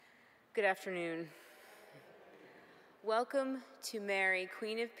Good afternoon. Welcome to Mary,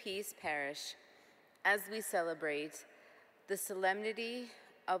 Queen of Peace Parish, as we celebrate the solemnity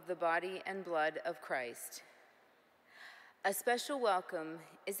of the body and blood of Christ. A special welcome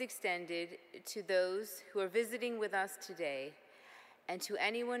is extended to those who are visiting with us today and to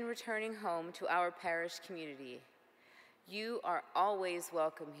anyone returning home to our parish community. You are always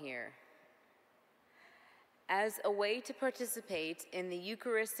welcome here. As a way to participate in the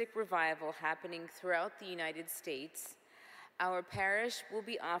Eucharistic revival happening throughout the United States, our parish will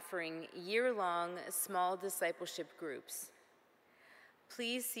be offering year-long small discipleship groups.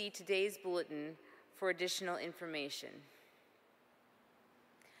 Please see today's bulletin for additional information.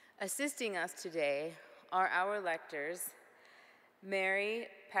 Assisting us today are our lectors, Mary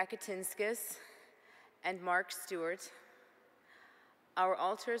Pakatinskas and Mark Stewart. Our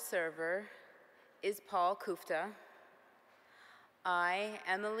altar server is Paul Kufta. I,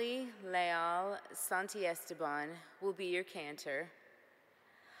 Emily Leal Santiesteban, will be your cantor.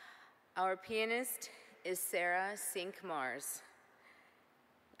 Our pianist is Sarah Sink Mars.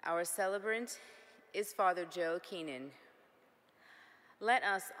 Our celebrant is Father Joe Keenan. Let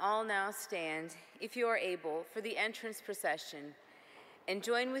us all now stand, if you are able, for the entrance procession and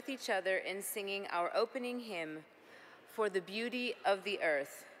join with each other in singing our opening hymn, For the Beauty of the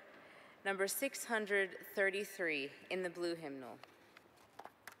Earth, number 633 in the blue hymnal.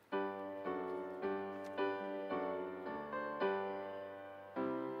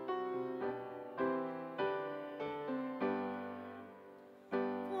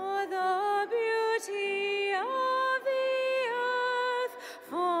 For the beauty of the earth,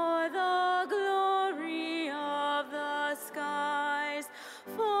 for the glory of the skies,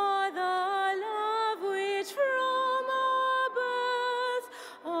 for the love which from our birth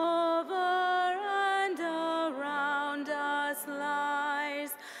over and around us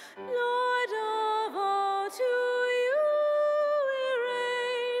lies. Lord of all, to you we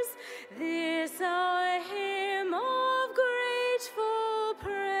raise this our hymn of grateful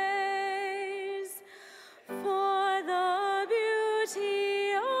praise. For the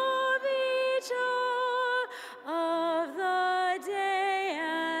beauty of each hour of the day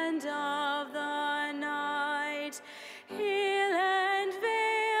and of the night, hill and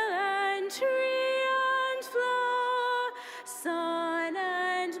vale and tree and flower, sun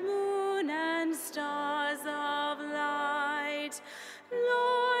and moon and stars of light.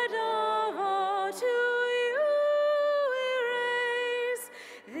 Lord of all, to you we raise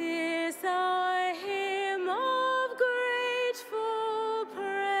this our hymn of grateful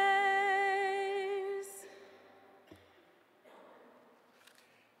praise.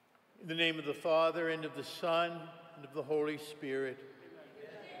 In the name of the Father, and of the Son, and of the Holy Spirit.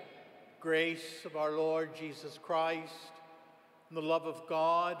 Grace of our Lord Jesus Christ, and the love of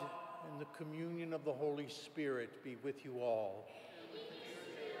God, and the communion of the Holy Spirit be with you all.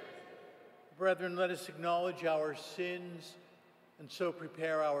 Brethren, let us acknowledge our sins and so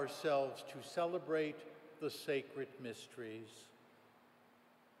prepare ourselves to celebrate the sacred mysteries.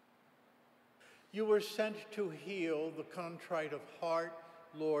 You were sent to heal the contrite of heart.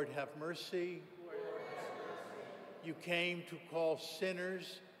 Lord, have mercy. You came to call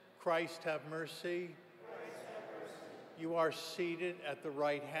sinners. Christ, have mercy. You are seated at the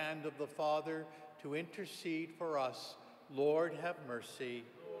right hand of the Father to intercede for us. Lord, have mercy.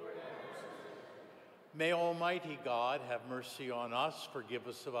 May Almighty God have mercy on us, forgive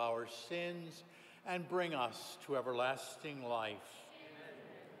us of our sins, and bring us to everlasting life.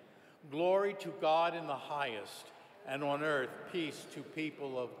 Glory to God in the highest, and on earth peace to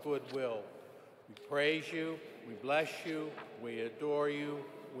people of good will. We praise you, we bless you, we adore you,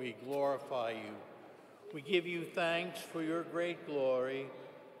 we glorify you. We give you thanks for your great glory,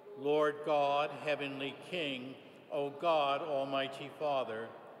 Lord God, heavenly King, O God, almighty Father,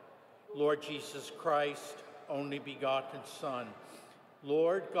 Lord Jesus Christ, only begotten Son,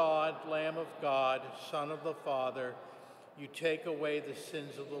 Lord God, Lamb of God, Son of the Father, you take away the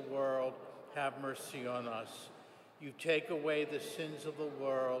sins of the world, have mercy on us. You take away the sins of the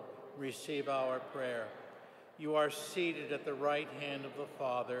world, receive our prayer. You are seated at the right hand of the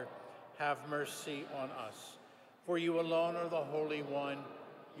Father, have mercy on us. For you alone are the Holy One,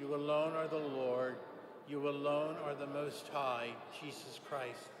 you alone are the Lord, you alone are the Most High, Jesus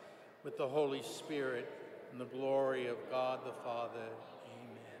Christ, with the Holy Spirit and the glory of God the Father.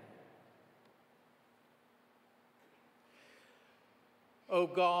 Amen. O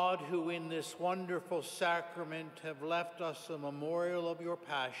God, who in this wonderful sacrament have left us a memorial of your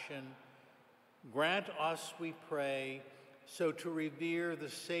passion, grant us, we pray, so to revere the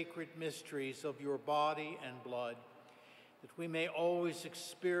sacred mysteries of your body and blood, that we may always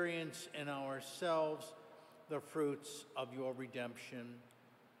experience in ourselves the fruits of your redemption,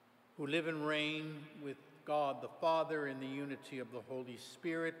 who live and reign with God the Father in the unity of the Holy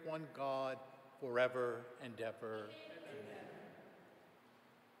Spirit, one God, forever and ever. Amen.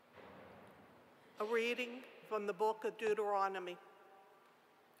 A reading from the book of Deuteronomy.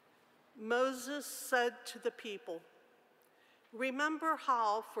 Moses said to the people, "Remember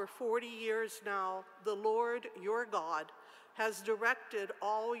how for 40 years now the Lord your God has directed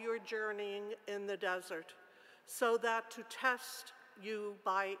all your journeying in the desert, so that to test you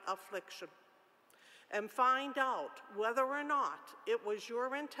by affliction, and find out whether or not it was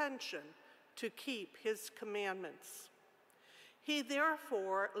your intention to keep his commandments. He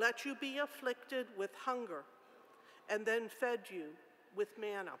therefore let you be afflicted with hunger, and then fed you with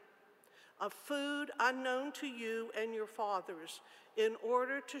manna, a food unknown to you and your fathers, in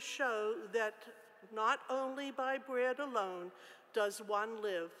order to show that not only by bread alone does one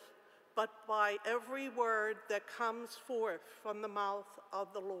live, but by every word that comes forth from the mouth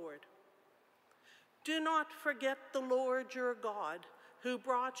of the Lord. Do not forget the Lord your God, who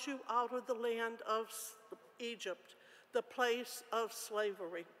brought you out of the land of Egypt, the place of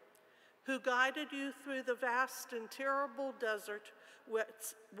slavery, who guided you through the vast and terrible desert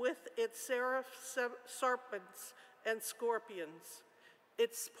with its serpents and scorpions,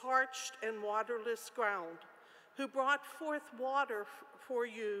 its parched and waterless ground, who brought forth water for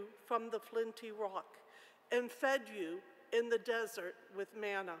you from the flinty rock, and fed you in the desert with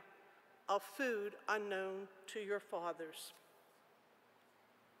manna, a food unknown to your fathers."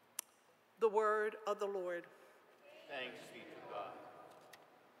 The word of the Lord. Thanks be to God.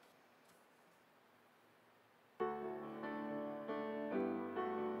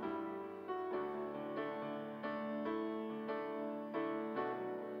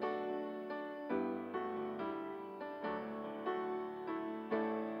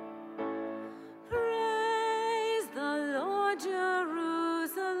 Praise the Lord,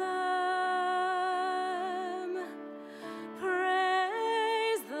 Jerusalem.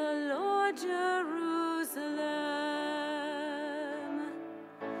 Praise the Lord, Jerusalem.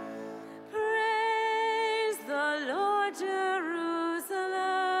 Praise the Lord, Jerusalem.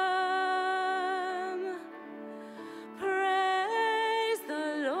 Praise the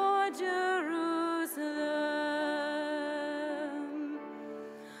Lord, Jerusalem.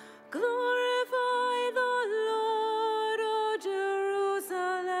 Glorify the Lord, O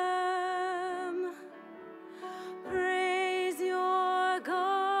Jerusalem. Praise your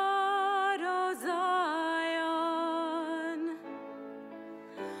God, O Zion.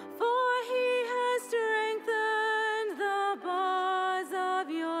 For he has strengthened the bars of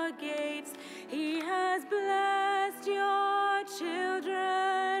your gates. He has blessed your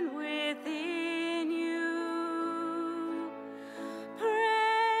children within you.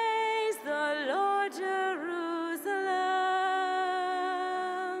 Praise the Lord, Jerusalem.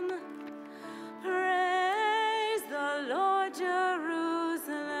 Praise the Lord,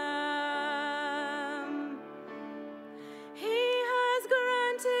 Jerusalem. He has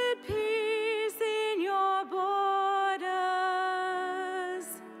granted peace in your borders.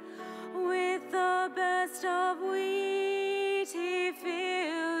 With the best of wheat, he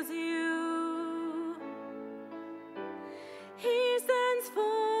fills you. He sends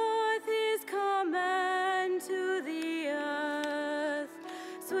forth his command to the earth.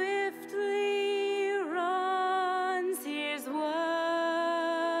 Swiftly runs his word.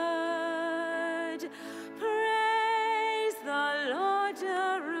 Praise the Lord,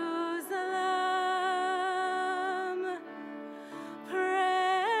 Jerusalem.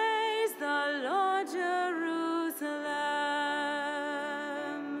 Praise the Lord, Jerusalem.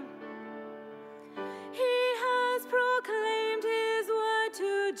 He has proclaimed his word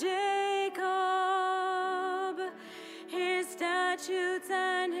to Jacob, his statutes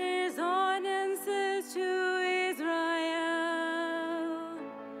and his ordinances to Israel.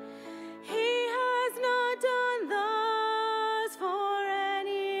 He has not done thus for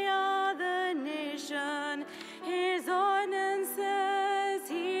any other nation. His ordinances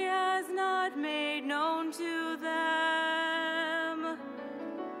he has not made known to them.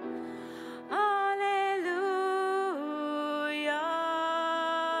 Alleluia.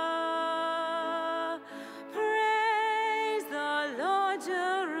 Praise the Lord,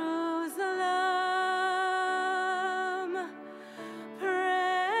 Jerusalem.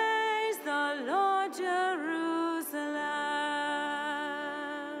 Praise the Lord, Jerusalem.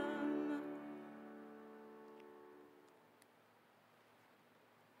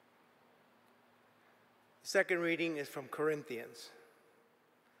 The second reading is from Corinthians.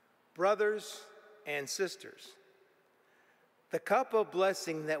 Brothers and sisters, The cup of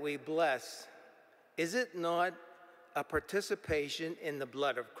blessing that we bless, is it not a participation in the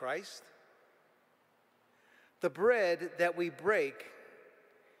blood of Christ? The bread that we break,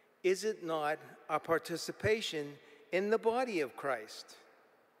 is it not a participation in the body of Christ?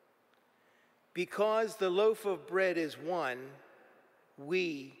 Because the loaf of bread is one,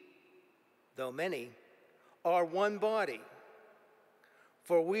 we, though many, are one body,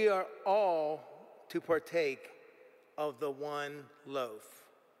 for we are all to partake of the one loaf.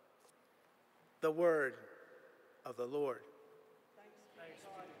 The word of the Lord. Thanks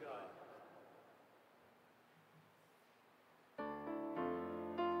be to God.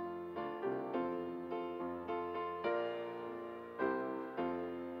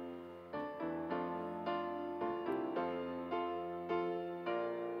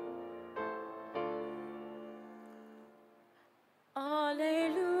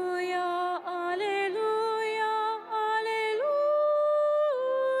 Alleluia, alleluia, alleluia,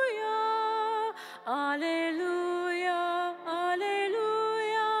 alleluia,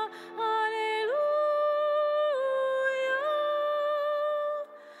 alleluia, alleluia.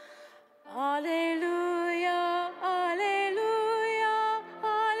 Alleluia, alleluia,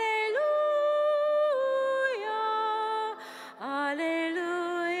 alleluia, alleluia,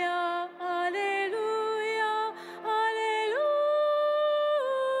 alleluia,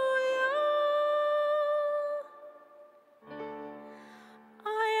 alleluia.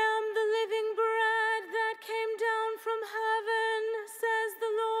 I am the living bread that came down from heaven, says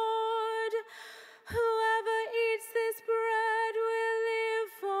the Lord. Whoever eats this bread will live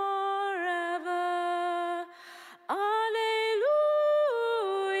forever. Alleluia.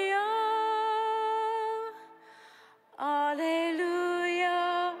 Alleluia,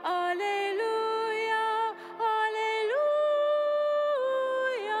 alleluia, alleluia,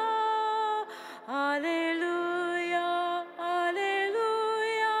 alleluia, alleluia, alleluia.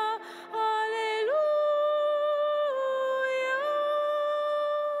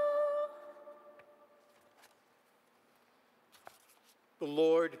 The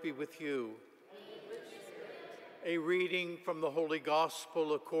Lord be with you. A reading from the Holy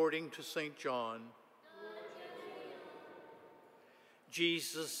Gospel according to St. John.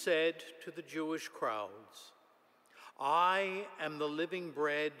 Jesus said to the Jewish crowds, I am the living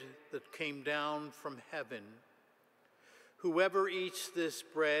bread that came down from heaven. Whoever eats this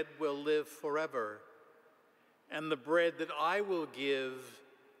bread will live forever, and the bread that I will give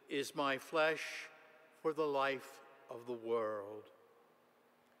is my flesh for the life of the world.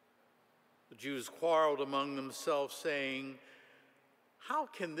 The Jews quarreled among themselves, saying, how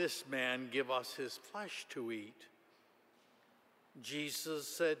can this man give us his flesh to eat? Jesus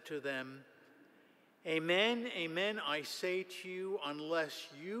said to them, Amen, amen, I say to you, unless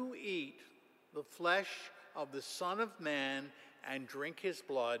you eat the flesh of the Son of Man and drink his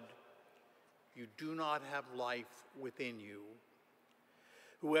blood, you do not have life within you.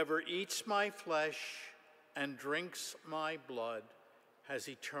 Whoever eats my flesh and drinks my blood has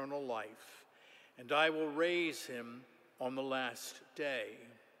eternal life, and I will raise him on the last day.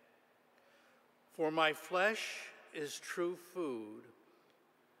 For my flesh is true food,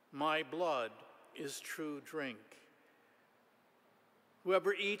 my blood is true drink.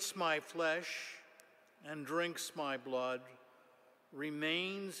 Whoever eats my flesh and drinks my blood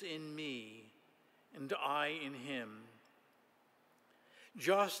remains in me, and I in him.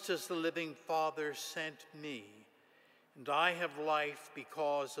 Just as the living Father sent me, and I have life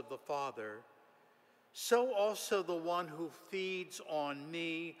because of the Father, so also the one who feeds on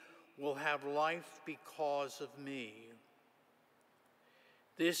me will have life because of me.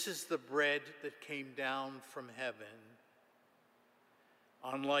 This is the bread that came down from heaven.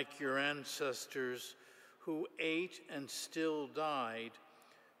 Unlike your ancestors who ate and still died,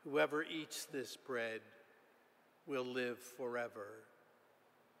 whoever eats this bread will live forever.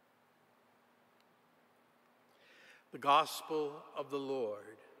 The Gospel of the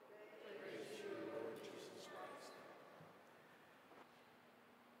Lord. Praise you, Lord Jesus Christ.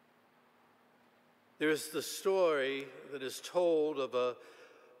 There's the story that is told of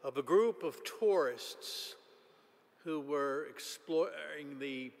a group of tourists who were exploring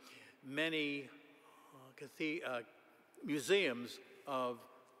the many museums of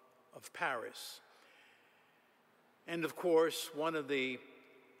Paris. And of course, one of the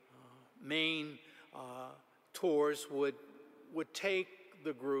main tours would take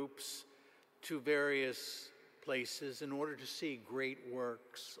the groups to various places in order to see great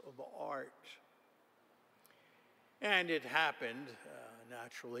works of art. And it happened,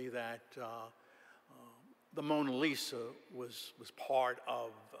 naturally, that the Mona Lisa was part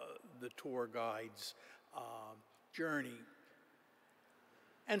of the tour guide's journey.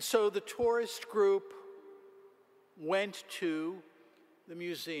 And so the tourist group went to the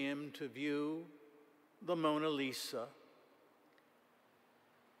museum to view the Mona Lisa.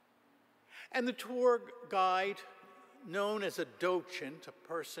 And the tour guide, known as a docent, a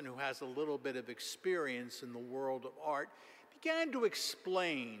person who has a little bit of experience in the world of art, began to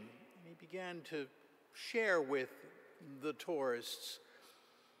explain, he began to share with the tourists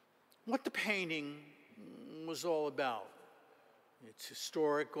what the painting was all about. It's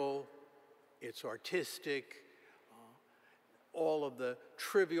historical, it's artistic, all of the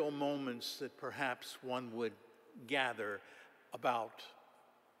trivial moments that perhaps one would gather about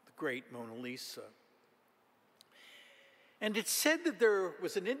the great Mona Lisa. And it's said that there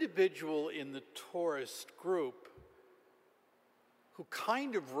was an individual in the tourist group who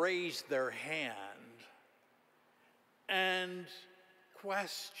kind of raised their hand and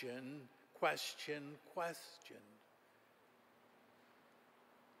questioned,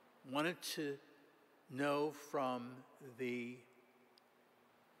 wanted to know from the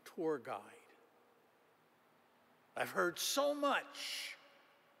tour guide. I've heard so much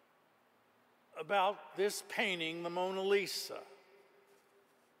about this painting, the Mona Lisa.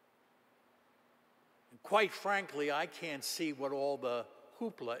 And quite frankly, I can't see what all the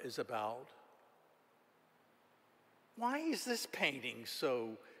hoopla is about. Why is this painting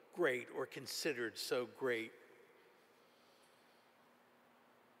so great or considered so great?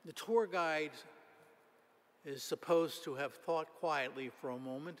 The tour guide is supposed to have thought quietly for a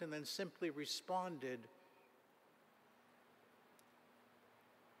moment and then simply responded,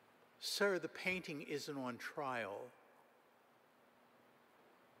 "Sir, the painting isn't on trial.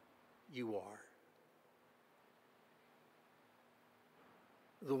 You are.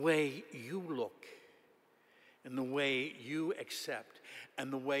 The way you look and the way you accept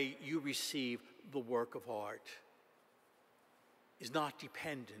and the way you receive the work of art is not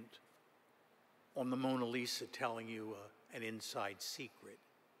dependent on the Mona Lisa telling you an inside secret,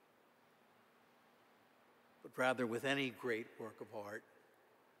 but rather with any great work of art,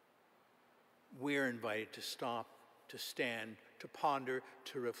 we're invited to stop, to stand, to ponder,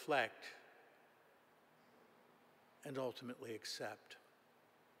 to reflect, and ultimately accept.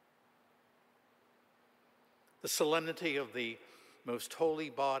 The solemnity of the most holy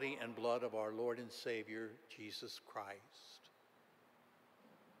body and blood of our Lord and Savior, Jesus Christ.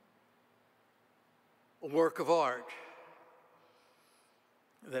 A work of art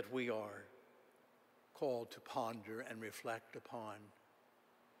that we are called to ponder and reflect upon.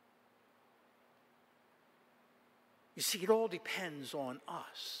 You see, it all depends on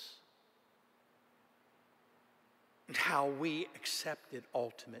us and how we accept it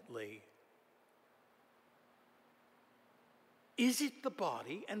ultimately. Is it the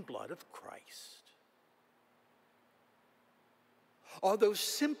body and blood of Christ? Are those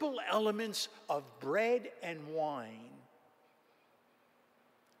simple elements of bread and wine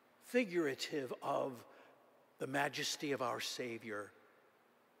figurative of the majesty of our Savior?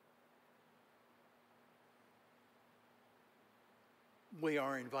 We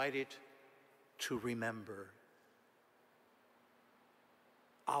are invited to remember.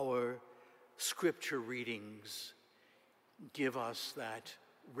 Our scripture readings give us that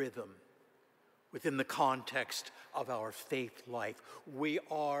rhythm within the context of our faith life. We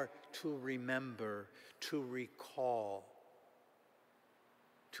are to remember, to recall,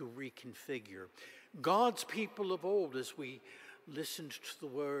 to reconfigure. God's people of old, as we listened to the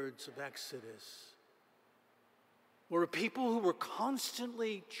words of Exodus, were a people who were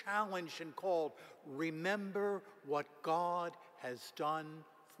constantly challenged and called, remember what God has done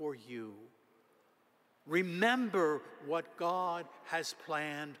for you. Remember what God has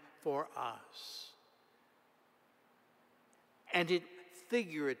planned for us. And it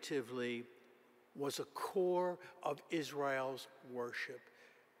figuratively was a core of Israel's worship,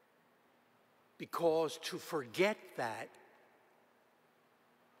 because to forget that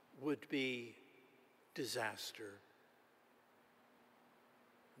would be disaster.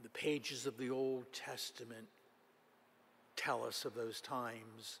 The pages of the Old Testament tell us of those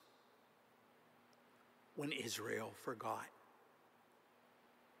times when Israel forgot,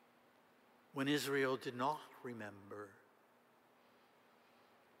 when Israel did not remember,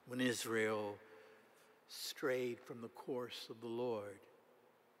 when Israel strayed from the course of the Lord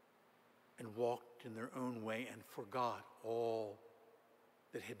and walked in their own way and forgot all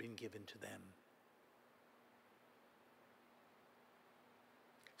that had been given to them.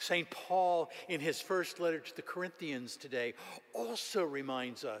 St. Paul, in his first letter to the Corinthians today, also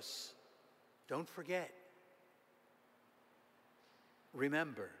reminds us, don't forget.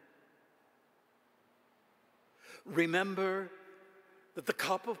 Remember. Remember that the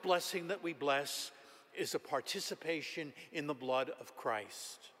cup of blessing that we bless is a participation in the blood of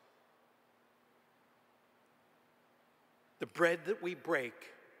Christ. The bread that we break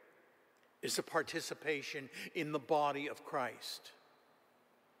is a participation in the body of Christ.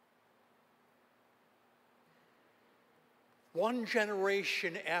 One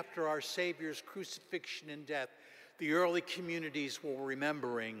generation after our Savior's crucifixion and death, the early communities were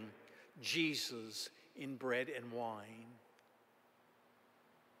remembering Jesus in bread and wine,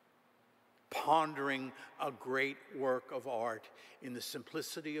 pondering a great work of art in the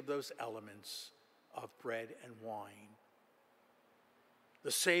simplicity of those elements of bread and wine.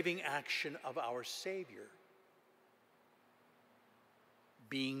 The saving action of our Savior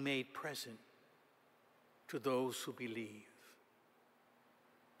being made present to those who believe,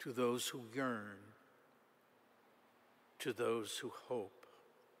 to those who yearn, to those who hope.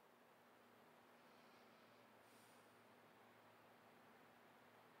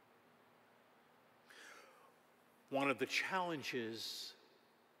 One of the challenges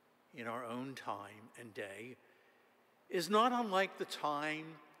in our own time and day is not unlike the time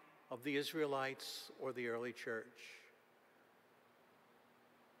of the Israelites or the early church.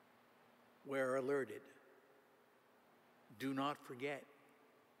 We're alerted. Do not forget.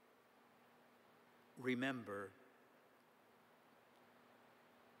 Remember.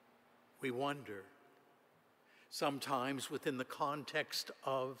 We wonder, sometimes within the context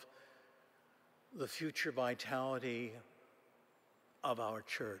of the future vitality of our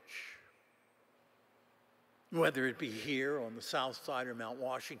church, whether it be here on the south side of Mount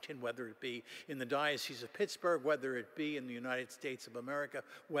Washington, whether it be in the Diocese of Pittsburgh, whether it be in the United States of America,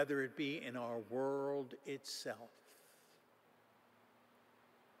 whether it be in our world itself.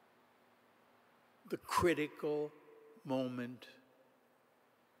 The critical moment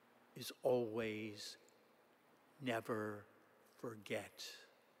is always never forget.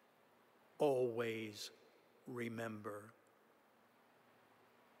 Always remember.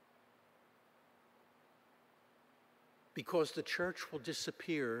 Because the church will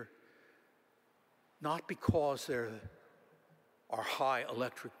disappear, not because there are high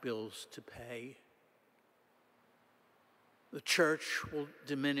electric bills to pay. The church will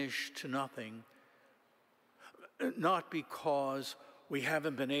diminish to nothing, not because we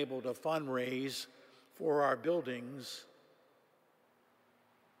haven't been able to fundraise for our buildings.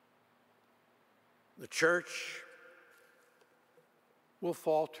 The church will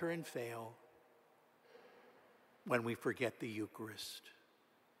falter and fail when we forget the Eucharist.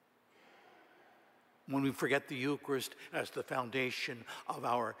 When we forget the Eucharist as the foundation of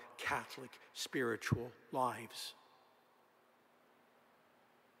our Catholic spiritual lives.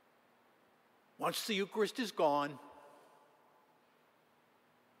 Once the Eucharist is gone,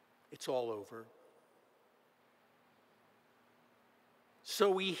 it's all over. So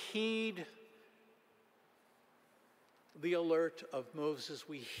we heed the alert of Moses,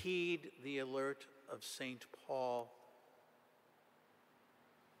 we heed the alert of St. Paul.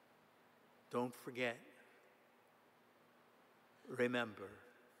 Don't forget. Remember.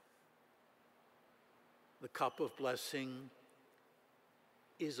 The cup of blessing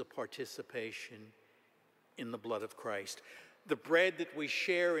is a participation in the blood of Christ. The bread that we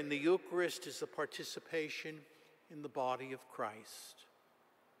share in the Eucharist is a participation in the body of Christ.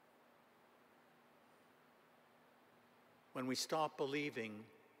 When we stop believing,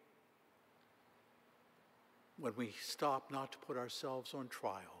 when we stop not to put ourselves on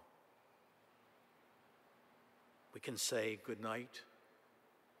trial, we can say good night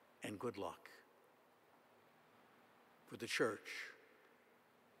and good luck. For the church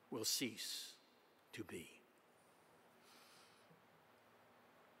will cease to be.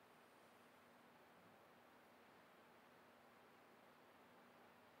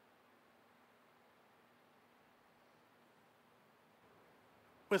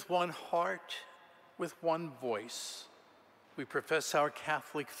 With one heart, with one voice, we profess our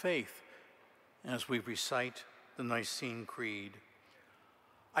Catholic faith as we recite the Nicene Creed.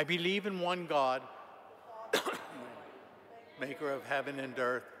 I believe in one God, maker of heaven and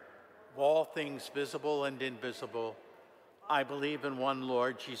earth, of all things visible and invisible. I believe in one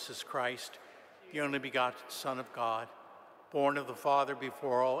Lord Jesus Christ, the only begotten Son of God, born of the Father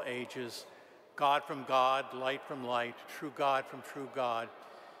before all ages, God from God, light from light, true God from true God,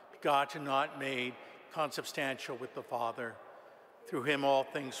 begotten, not made, consubstantial with the Father. Through him all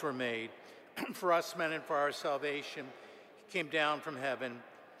things were made. For us men and for our salvation, he came down from heaven.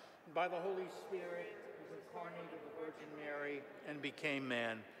 And by the Holy Spirit, was incarnated of the Virgin Mary and became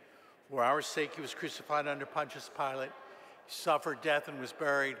man. For our sake he was crucified under Pontius Pilate. He suffered death and was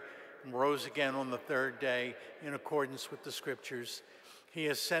buried and rose again on the third day in accordance with the Scriptures. He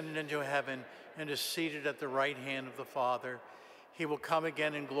ascended into heaven and is seated at the right hand of the Father. He will come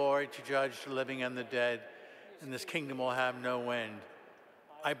again in glory to judge the living and the dead, and this kingdom will have no end.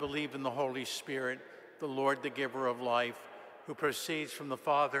 I believe in the Holy Spirit, the Lord, the giver of life, who proceeds from the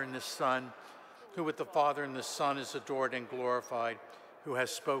Father and the Son, who with the Father and the Son is adored and glorified, who has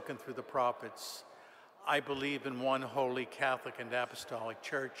spoken through the prophets. I believe in one holy Catholic and Apostolic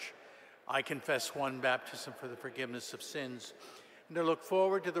Church. I confess one baptism for the forgiveness of sins, and I look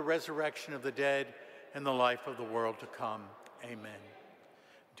forward to the resurrection of the dead and the life of the world to come. Amen.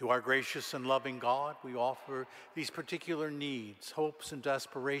 To our gracious and loving God, we offer these particular needs, hopes, and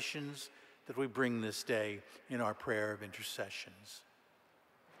aspirations that we bring this day in our prayer of intercessions.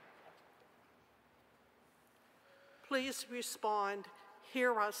 Please respond,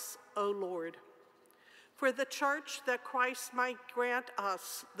 "Hear us, O Lord." For the Church, that Christ might grant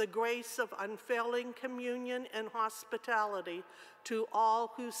us the grace of unfailing communion and hospitality to all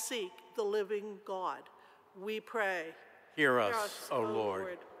who seek the living God, we pray. Hear us, O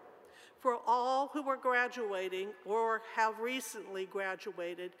Lord. For all who are graduating or have recently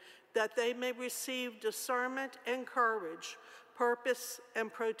graduated, that they may receive discernment and courage, purpose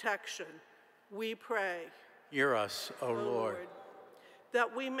and protection, we pray. Hear us, O Lord.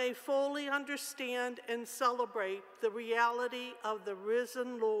 That we may fully understand and celebrate the reality of the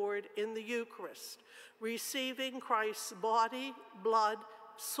risen Lord in the Eucharist, receiving Christ's body, blood,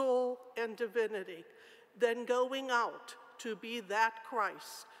 soul, and divinity, then going out to be that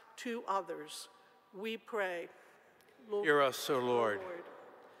Christ to others, we pray. Lord, Hear us, O Lord.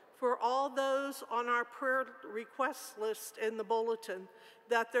 For all those on our prayer request list in the bulletin,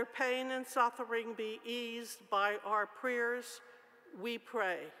 that their pain and suffering be eased by our prayers, we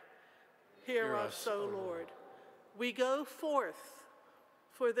pray. Hear us, O Lord. We go forth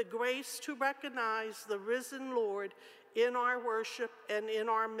for the grace to recognize the risen Lord in our worship and in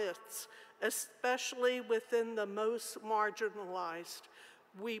our midst, especially within the most marginalized.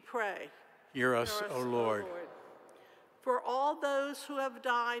 We pray. Hear us, O Lord. For all those who have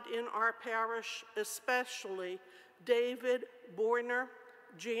died in our parish, especially David Borner,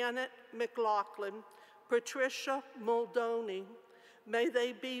 Janet McLaughlin, Patricia Moldoni, may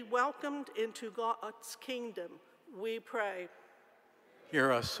they be welcomed into God's kingdom, we pray.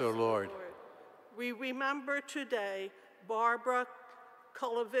 Hear us, O Lord. We remember today Barbara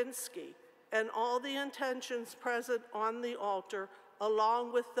Kolovinsky and all the intentions present on the altar,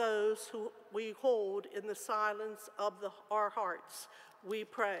 along with those who we hold in the silence of our hearts. We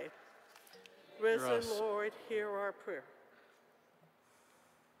pray. Risen Lord, hear our prayer.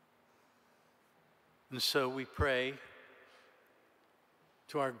 And so we pray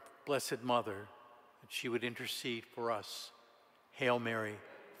to our Blessed Mother that she would intercede for us. Hail Mary,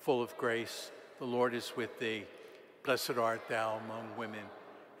 full of grace, the Lord is with thee. Blessed art thou among women,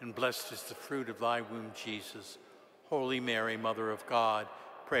 and blessed is the fruit of thy womb, Jesus. Holy Mary, Mother of God,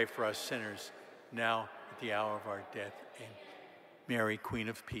 pray for us sinners, now at the hour of our death. Amen. Mary, Queen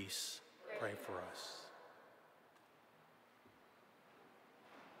of Peace, pray for us.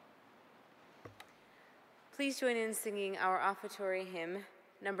 Please join in singing our offertory hymn,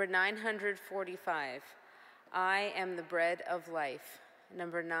 number 945, I Am the Bread of Life,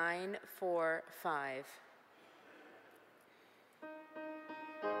 number 945.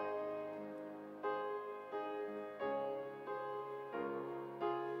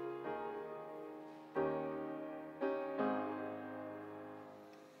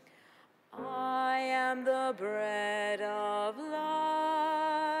 I am the bread of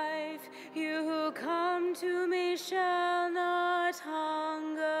life. You who come to me shall not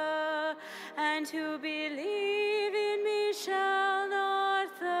hunger, and who believe in me shall not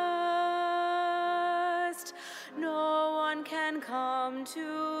thirst. No one can come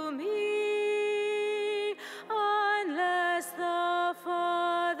to me unless the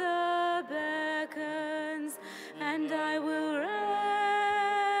Father beckons, and I will raise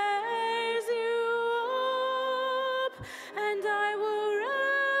you up, and I will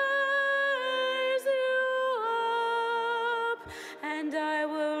raise you up, and I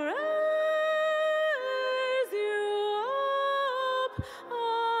will raise you up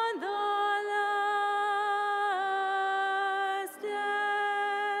on the last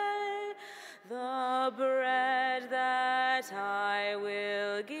day. The bread that I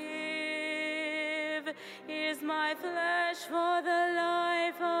will give is my flesh for the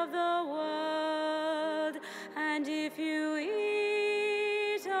life of the world, and if you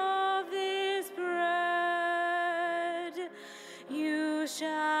eat of this bread, you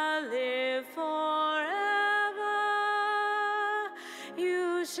shall live forever.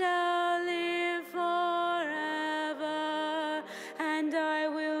 You shall live forever, and I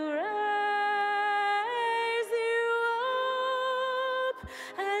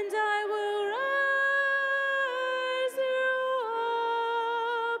and I will raise you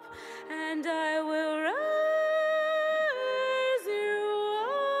up, and I will raise you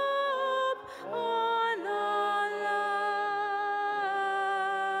up on the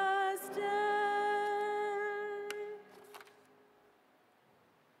last day.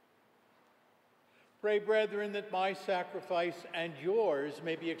 Pray, brethren, that my sacrifice and yours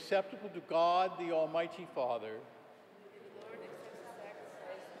may be acceptable to God, the Almighty Father. The Lord accept the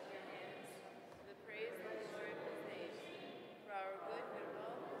sacrifice at your hands, for the praise and the glory of his name, for our good and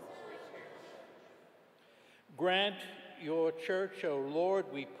all of his holy church. Grant your church, O Lord,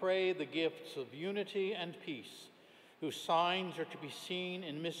 we pray, the gifts of unity and peace, whose signs are to be seen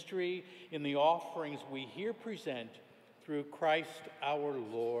in mystery in the offerings we here present through Christ our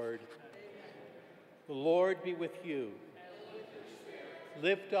Lord. The Lord be with you.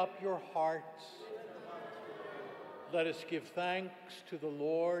 Lift up your hearts. Let us give thanks to the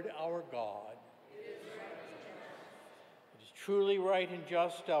Lord our God. It is truly right and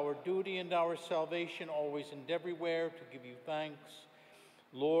just, our duty and our salvation, always and everywhere, to give you thanks,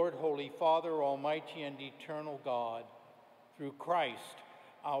 Lord, Holy Father, Almighty and eternal God, through Christ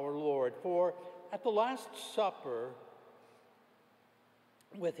our Lord. For at the Last Supper,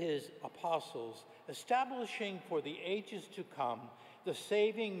 with his apostles, establishing for the ages to come the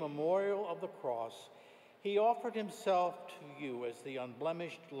saving memorial of the cross, he offered himself to you as the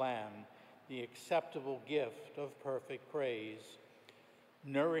unblemished Lamb, the acceptable gift of perfect praise.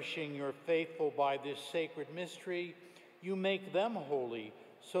 Nourishing your faithful by this sacred mystery, you make them holy,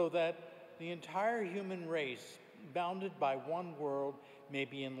 so that the entire human race, bounded by one world, may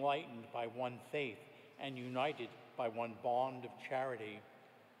be enlightened by one faith and united by one bond of charity.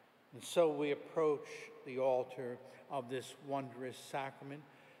 And so we approach the altar of this wondrous sacrament,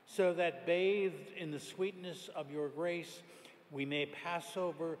 so that bathed in the sweetness of your grace, we may pass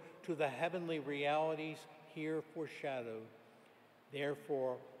over to the heavenly realities here foreshadowed.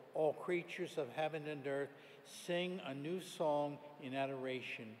 Therefore, all creatures of heaven and earth sing a new song in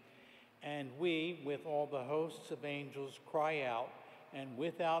adoration, and we, with all the hosts of angels, cry out, and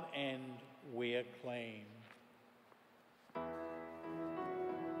without end we acclaim.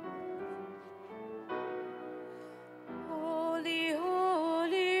 Holy,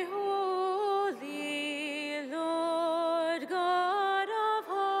 holy, holy, Lord God of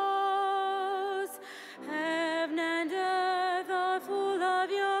hosts, heaven and earth are full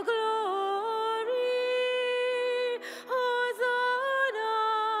of your glory. Hosanna,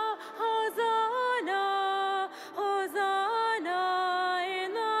 Hosanna, Hosanna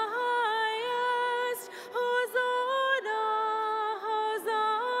in the highest. Hosanna,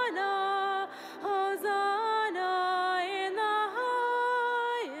 Hosanna, Hosanna in the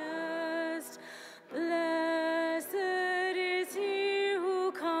highest. Blessed is he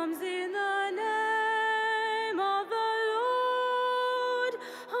who comes in the name of the Lord.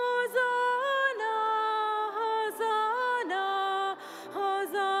 Hosanna, Hosanna,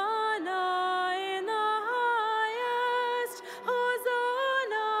 Hosanna in the highest.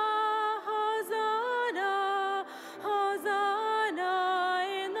 Hosanna, Hosanna, Hosanna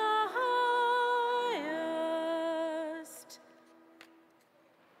in the highest.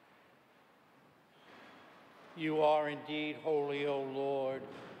 You are indeed holy, O Lord,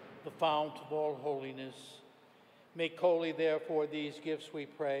 the fount of all holiness. Make holy, therefore, these gifts, we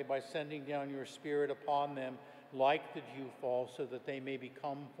pray, by sending down your Spirit upon them like the dewfall, so that they may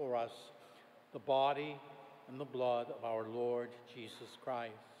become for us the body and the blood of our Lord Jesus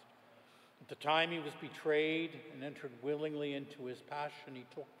Christ. At the time he was betrayed and entered willingly into his passion, he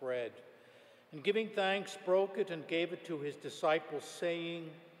took bread, and giving thanks, broke it and gave it to his disciples,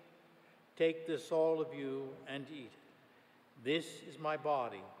 saying, "Take this, all of you, and eat it. This is my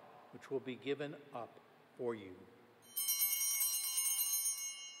body, which will be given up for you."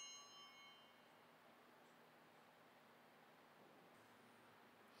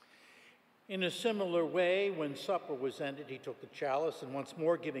 In a similar way, when supper was ended, he took the chalice, and once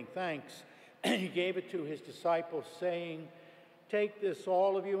more giving thanks, he gave it to his disciples, saying, "Take this,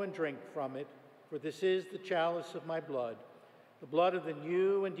 all of you, and drink from it, for this is the chalice of my blood, the blood of the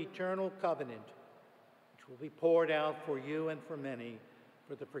new and eternal covenant, which will be poured out for you and for many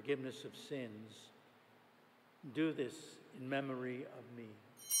for the forgiveness of sins. Do this in memory of me."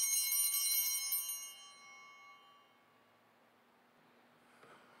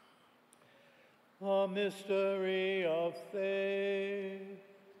 A mystery of faith.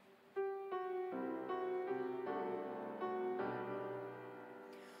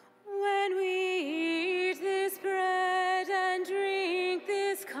 When we eat this bread and drink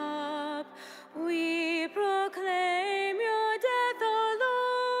this cup, we proclaim your death, O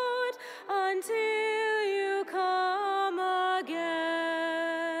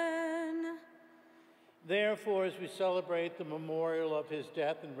Therefore, as we celebrate the memorial of his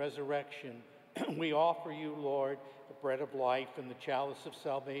death and resurrection, we offer you, Lord, the bread of life and the chalice of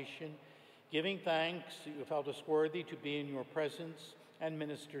salvation, giving thanks that you have held us worthy to be in your presence and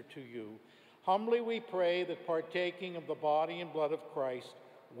minister to you. Humbly we pray that partaking of the body and blood of Christ,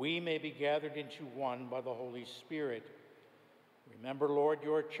 we may be gathered into one by the Holy Spirit. Remember, Lord,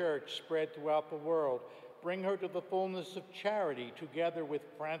 your church spread throughout the world. Bring her to the fullness of charity, together with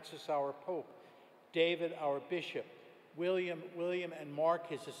Francis, our Pope, David, our Bishop, William and Mark,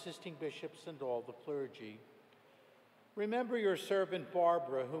 his assisting bishops, and all the clergy. Remember your servant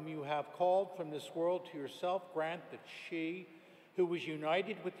Barbara, whom you have called from this world to yourself. Grant that she, who was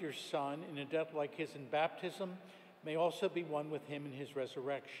united with your Son in a death like his in baptism, may also be one with him in his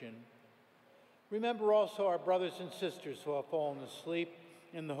resurrection. Remember also our brothers and sisters who have fallen asleep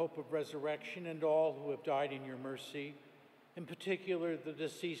in the hope of resurrection, and all who have died in your mercy, in particular the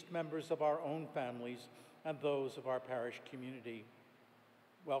deceased members of our own families and those of our parish community.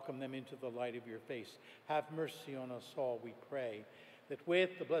 Welcome them into the light of your face. Have mercy on us all, we pray, that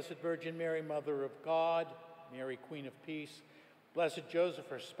with the Blessed Virgin Mary, Mother of God, Mary, Queen of Peace, Blessed Joseph,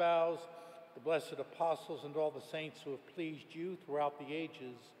 her spouse, the blessed apostles, and all the saints who have pleased you throughout the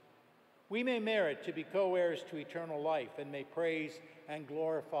ages, we may merit to be co-heirs to eternal life and may praise and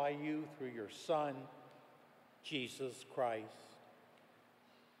glorify you through your Son, Jesus Christ.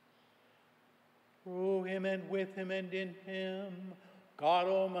 Through him and with him and in him, God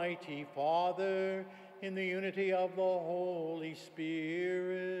Almighty Father, in the unity of the Holy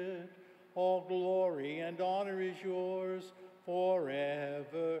Spirit, all glory and honor is yours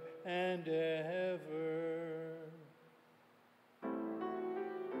forever and ever.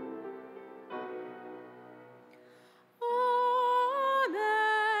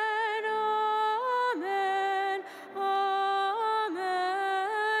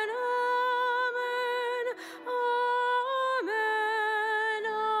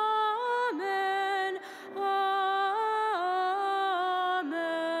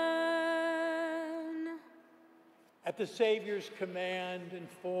 At the Savior's command,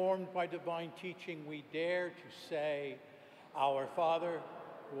 informed by divine teaching, we dare to say, Our Father,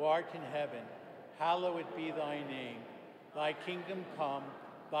 who art in heaven, hallowed be thy name. Thy kingdom come,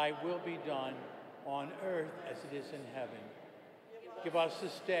 thy will be done, on earth as it is in heaven. Give us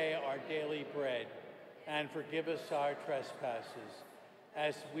this day our daily bread, and forgive us our trespasses,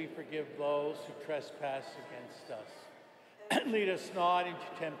 as we forgive those who trespass against us. Lead us not into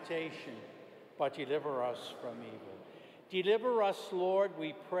temptation, but deliver us from evil. Deliver us, Lord,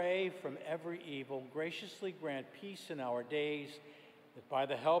 we pray, from every evil. Graciously grant peace in our days, that by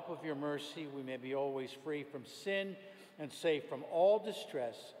the help of your mercy we may be always free from sin and safe from all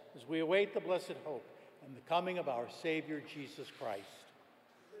distress, as we await the blessed hope and the coming of our Savior, Jesus Christ.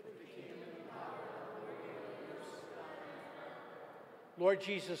 Lord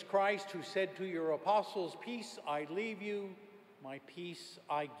Jesus Christ, who said to your apostles, Peace I leave you, my peace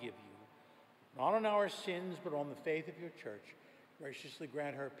I give you. Not on our sins, but on the faith of your church, graciously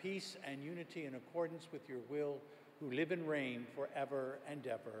grant her peace and unity in accordance with your will, who live and reign forever and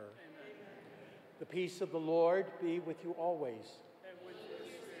ever. Amen. The peace of the Lord be with you always. And with your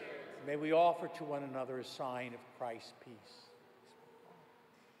spirit. May we offer to one another a sign of Christ's peace.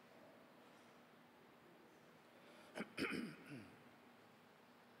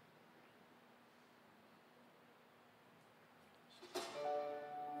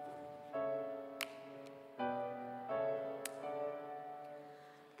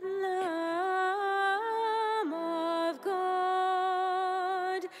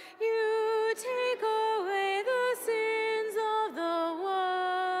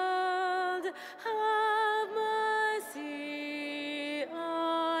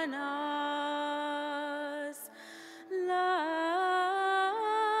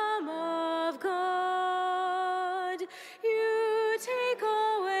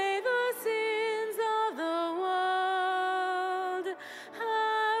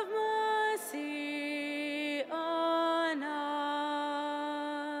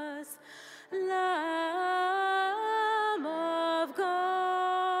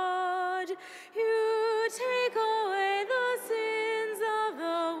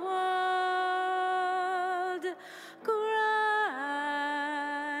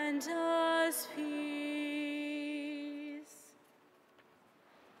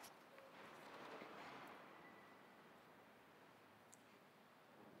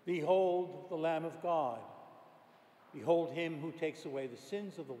 Behold the Lamb of God. Behold him who takes away the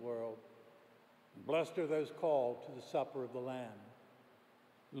sins of the world. And blessed are those called to the supper of the Lamb.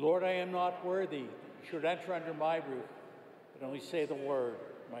 Lord, I am not worthy that you should enter under my roof, but only say the word,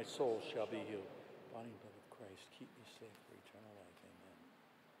 my soul shall be healed. Bonnie,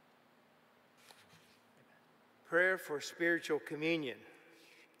 Prayer for spiritual communion.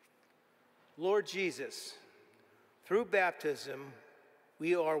 Lord Jesus, through baptism,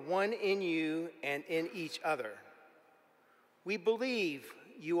 we are one in you and in each other. We believe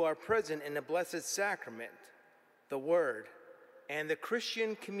you are present in the Blessed Sacrament, the Word, and the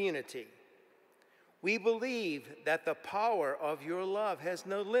Christian community. We believe that the power of your love has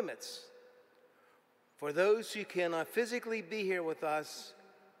no limits. For those who cannot physically be here with us,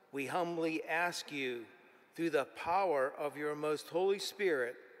 we humbly ask you, through the power of your most Holy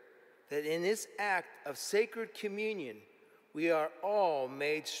Spirit, that in this act of sacred communion, we are all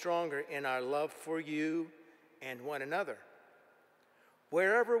made stronger in our love for you and one another.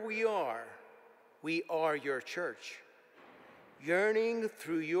 Wherever we are your church, yearning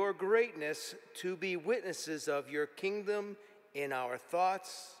through your greatness to be witnesses of your kingdom in our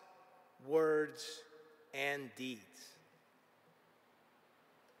thoughts, words, and deeds.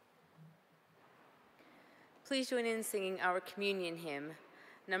 Please join in singing our communion hymn,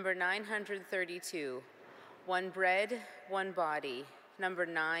 number 932, One Bread, One Body, number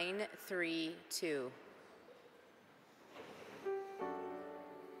 932.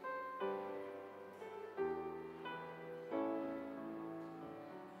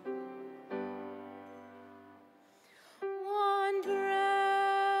 One bread,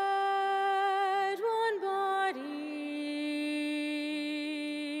 one body,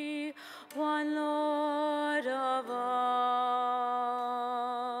 one Lord of all.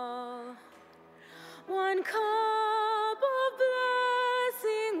 One cup of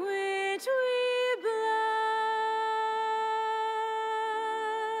blessing which we bless,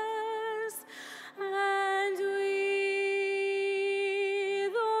 and we,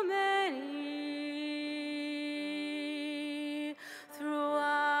 though many,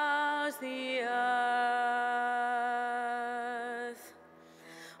 throughout the earth,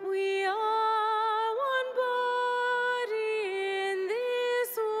 we are one body in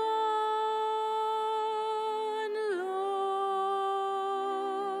this one Lord.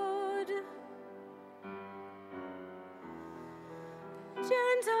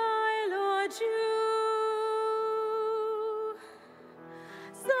 Gentile or Jew,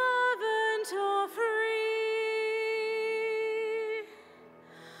 servant or free,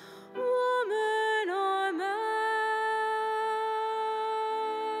 woman or man,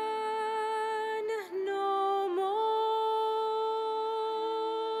 no more.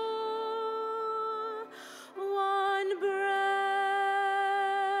 One bread,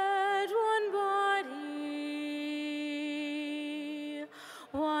 one body,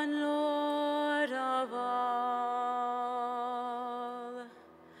 one Lord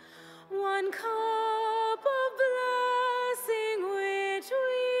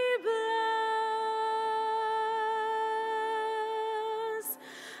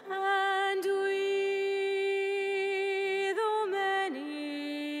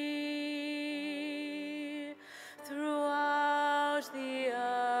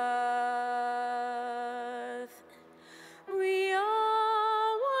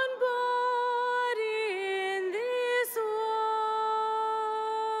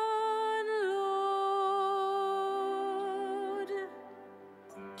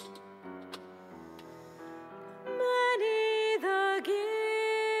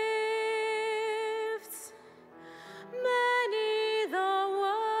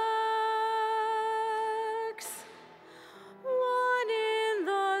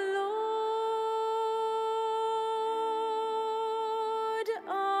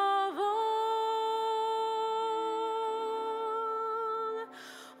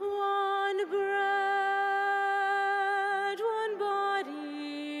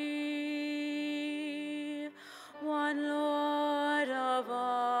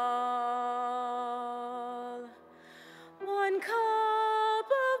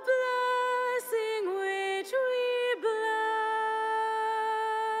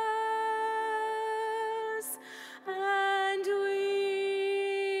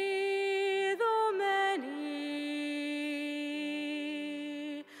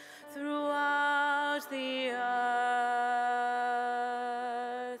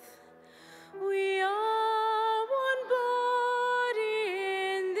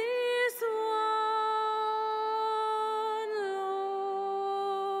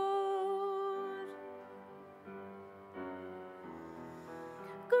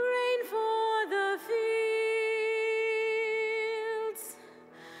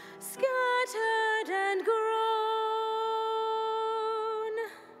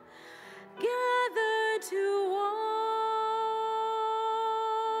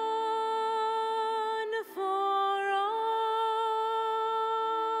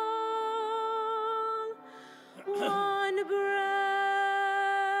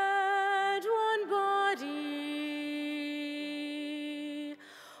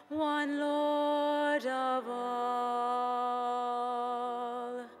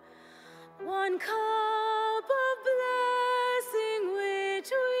cup of blessing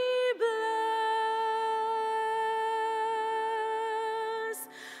which we bless,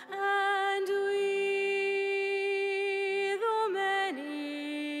 and we, though many,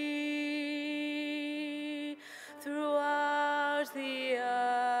 throughout the earth,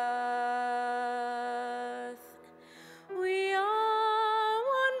 we are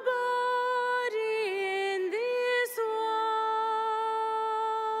one body in this one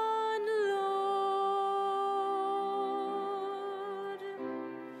Lord.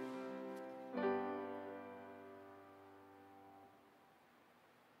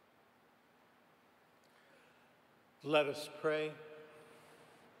 Let us pray.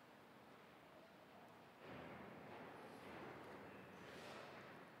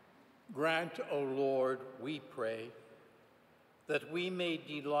 Grant, O Lord, we pray, that we may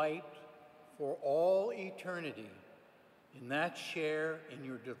delight for all eternity in that share in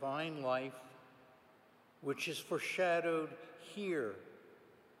your divine life, which is foreshadowed here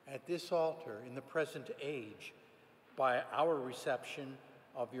at this altar in the present age by our reception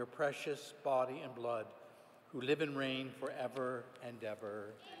of your precious body and blood, who live and reign forever and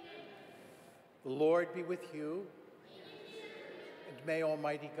ever. The Lord be with you. And may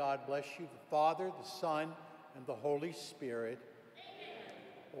Almighty God bless you, the Father, the Son, and the Holy Spirit. Amen.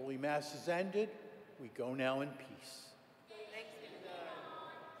 Holy Mass is ended. We go now in peace. Thanks be to God.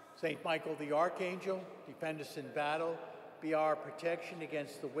 Saint Michael the Archangel, defend us in battle. Be our protection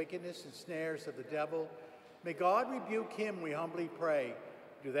against the wickedness and snares of the devil. May God rebuke him, we humbly pray.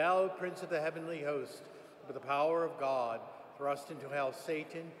 Do thou, O Prince of the heavenly host, with the power of God, thrust into hell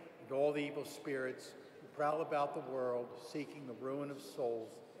Satan and all the evil spirits who prowl about the world, seeking the ruin of souls.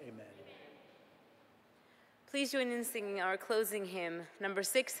 Amen. Please join in singing our closing hymn, number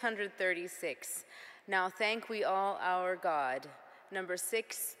 636. Now thank we all our God, number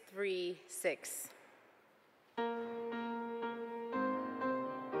 636.